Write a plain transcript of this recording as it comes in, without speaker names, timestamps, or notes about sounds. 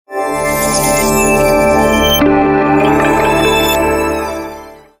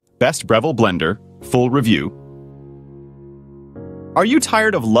Best Breville Blender, full review. Are you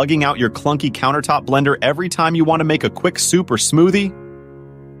tired of lugging out your clunky countertop blender every time you want to make a quick soup or smoothie?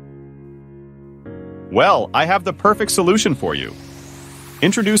 Well, I have the perfect solution for you.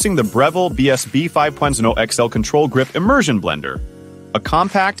 Introducing the Breville BSB510XL Control Grip Immersion Blender, a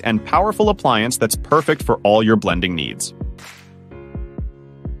compact and powerful appliance that's perfect for all your blending needs.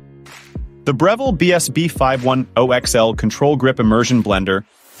 The Breville BSB510XL Control Grip Immersion Blender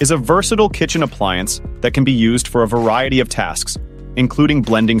is a versatile kitchen appliance that can be used for a variety of tasks, including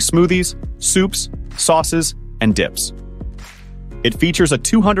blending smoothies, soups, sauces, and dips. It features a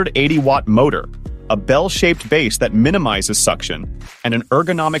 280-watt motor, a bell-shaped base that minimizes suction, and an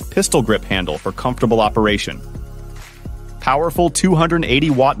ergonomic pistol grip handle for comfortable operation. Powerful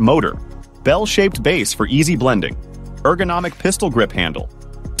 280-watt motor, bell-shaped base for easy blending, ergonomic pistol grip handle,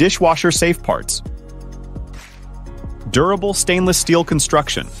 dishwasher safe parts. Durable stainless steel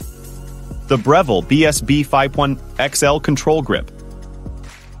construction. The Breville BSB510XL Control Grip.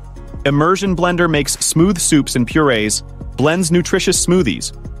 Immersion blender makes smooth soups and purees, blends nutritious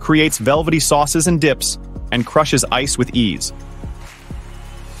smoothies, creates velvety sauces and dips, and crushes ice with ease.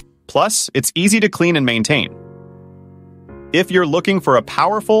 Plus, it's easy to clean and maintain. If you're looking for a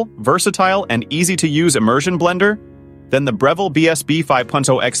powerful, versatile, and easy-to-use immersion blender, then the Breville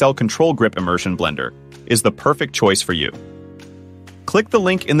BSB510XL Control Grip Immersion Blender is the perfect choice for you. Click the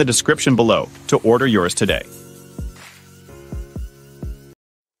link in the description below to order yours today.